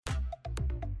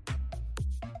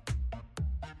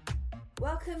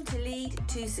Welcome to Lead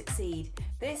to Succeed.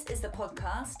 This is the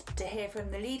podcast to hear from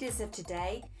the leaders of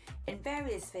today in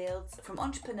various fields, from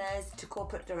entrepreneurs to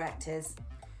corporate directors.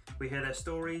 We hear their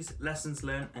stories, lessons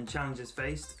learned and challenges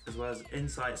faced, as well as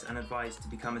insights and advice to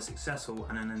become a successful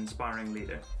and an inspiring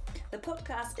leader. The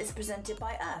podcast is presented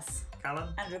by us, Callum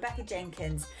and Rebecca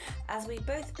Jenkins, as we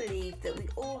both believe that we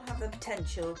all have the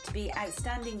potential to be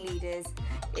outstanding leaders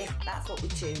if that's what we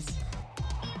choose.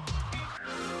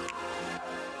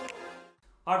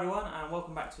 Hi everyone, and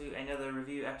welcome back to another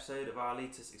review episode of our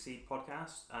Lead to Succeed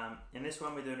podcast. In this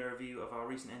one, we're doing a review of our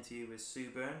recent interview with Sue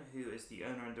Byrne, who is the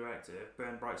owner and director of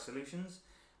Byrne Bright Solutions.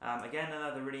 Again,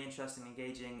 another really interesting,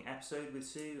 engaging episode with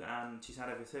Sue. She's had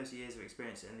over 30 years of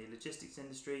experience in the logistics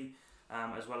industry,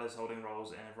 as well as holding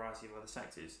roles in a variety of other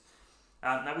sectors.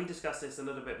 Now, we discussed this a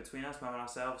little bit between us, Mum and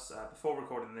ourselves, before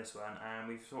recording this one, and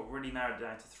we've sort of really narrowed it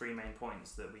down to three main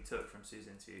points that we took from Sue's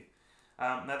interview.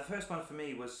 Now, the first one for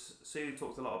me was Sue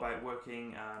talked a lot about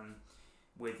working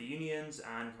with the unions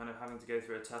and kind of having to go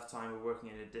through a tough time of working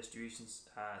in a distribution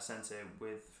centre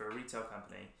for a retail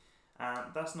company.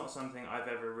 That's not something I've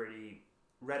ever really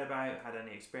read about, had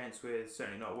any experience with,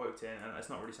 certainly not worked in, and it's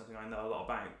not really something I know a lot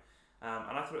about.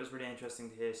 And I thought it was really interesting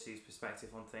to hear Sue's perspective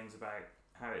on things about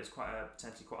how it's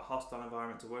potentially quite a hostile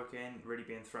environment to work in, really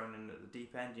being thrown in at the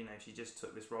deep end. You know, she just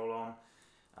took this role on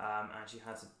and she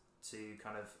had to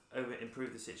kind of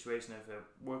improve the situation of her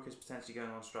workers potentially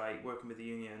going on strike, working with the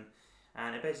union,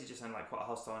 and it basically just sounded like quite a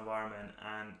hostile environment.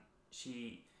 And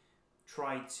she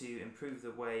tried to improve the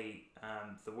way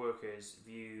the workers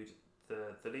viewed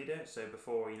the leader. So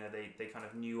before, you know, they kind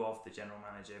of knew of the general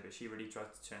manager, but she really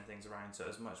tried to turn things around so it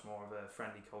was much more of a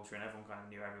friendly culture and everyone kind of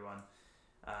knew everyone,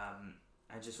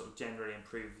 and just sort of generally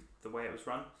improve the way it was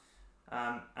run.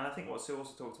 And I think what Sue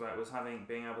also talked about was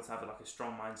being able to have like a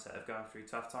strong mindset of going through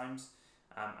tough times.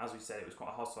 As we said, it was quite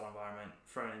a hostile environment,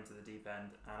 thrown into the deep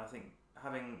end, and I think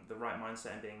having the right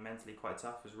mindset and being mentally quite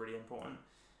tough was really important.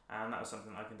 And that was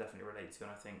something I can definitely relate to,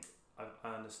 and I think I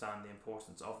understand the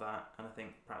importance of that, and I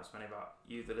think perhaps many of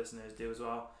you, the listeners, do as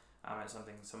well. It's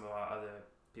something some of our other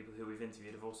people who we've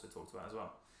interviewed have also talked about as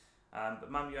well. But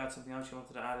Mum, you had something else you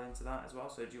wanted to add into that as well,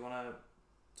 so do you want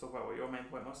to talk about what your main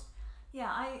point was? Yeah,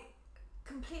 I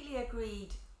completely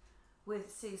agreed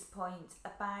with Sue's point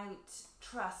about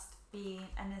trust being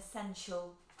an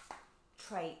essential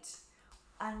trait,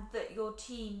 and that your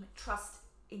team trust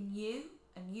in you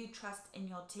and you trust in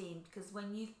your team, because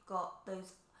when you've got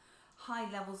those high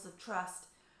levels of trust,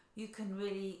 you can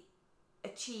really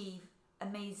achieve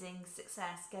amazing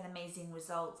success, get amazing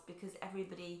results, because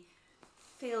everybody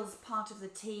feels part of the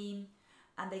team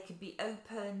and they can be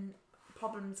open,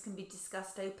 problems can be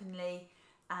discussed openly,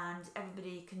 and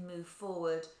everybody can move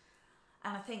forward.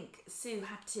 And I think Sue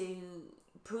had to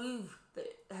prove that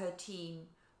her team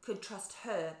could trust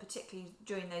her, particularly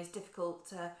during those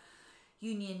difficult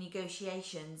union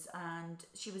negotiations, and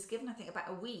she was given, I think, about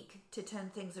a week to turn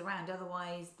things around.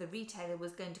 Otherwise the retailer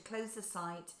was going to close the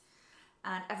site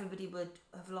and everybody would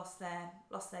have lost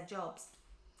their jobs.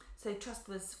 So trust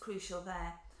was crucial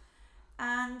there.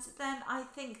 And then I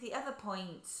think the other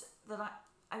point that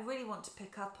I really want to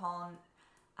pick up on,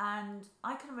 and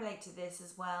I can relate to this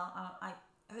as well, I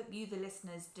hope you, the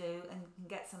listeners, do and can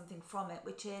get something from it,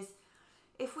 which is,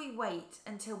 if we wait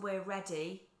until we're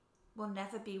ready, we'll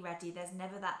never be ready. There's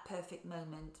never that perfect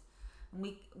moment.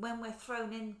 And when we're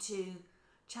thrown into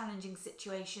challenging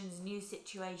situations, new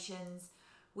situations,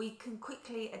 we can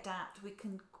quickly adapt, we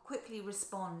can quickly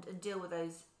respond and deal with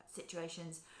those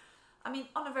situations. I mean,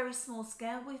 on a very small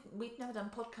scale, we've never done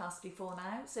podcasts before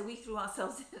now, so we threw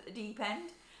ourselves in at the deep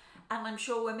end, and I'm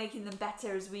sure we're making them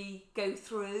better as we go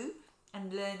through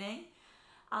and learning.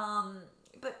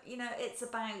 But, you know, it's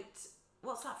about,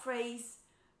 what's that phrase?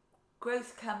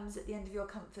 Growth comes at the end of your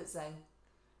comfort zone.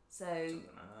 So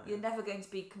you're never going to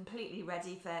be completely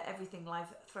ready for everything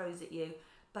life throws at you,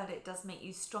 but it does make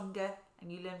you stronger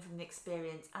and you learn from the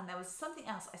experience. And there was something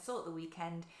else I saw at the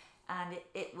weekend, and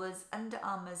it was Under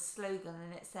Armour's slogan,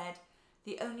 and it said,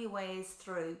 "The only way is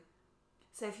through."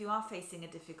 So if you are facing a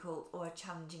difficult or a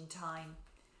challenging time,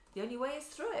 the only way is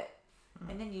through it.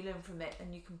 And then you learn from it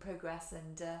and you can progress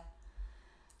and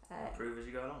Improve as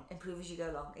you go along. Improve as you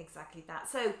go along, exactly that.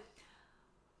 So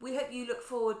we hope you look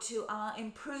forward to our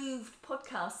improved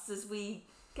podcasts as we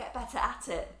get better at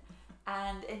it,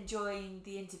 and enjoying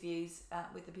the interviews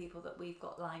with the people that we've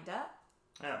got lined up.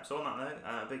 Yeah, so on that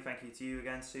note, a big thank you to you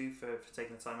again, Sue, for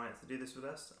taking the time out to do this with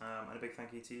us, and a big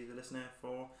thank you to you, the listener,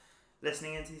 for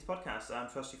listening into these podcasts. I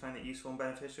trust you found it useful and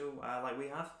beneficial, like we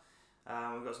have.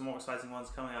 We've got some more exciting ones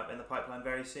coming up in the pipeline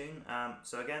very soon.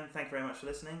 So again, thank you very much for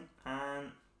listening,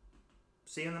 and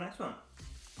see you in the next one.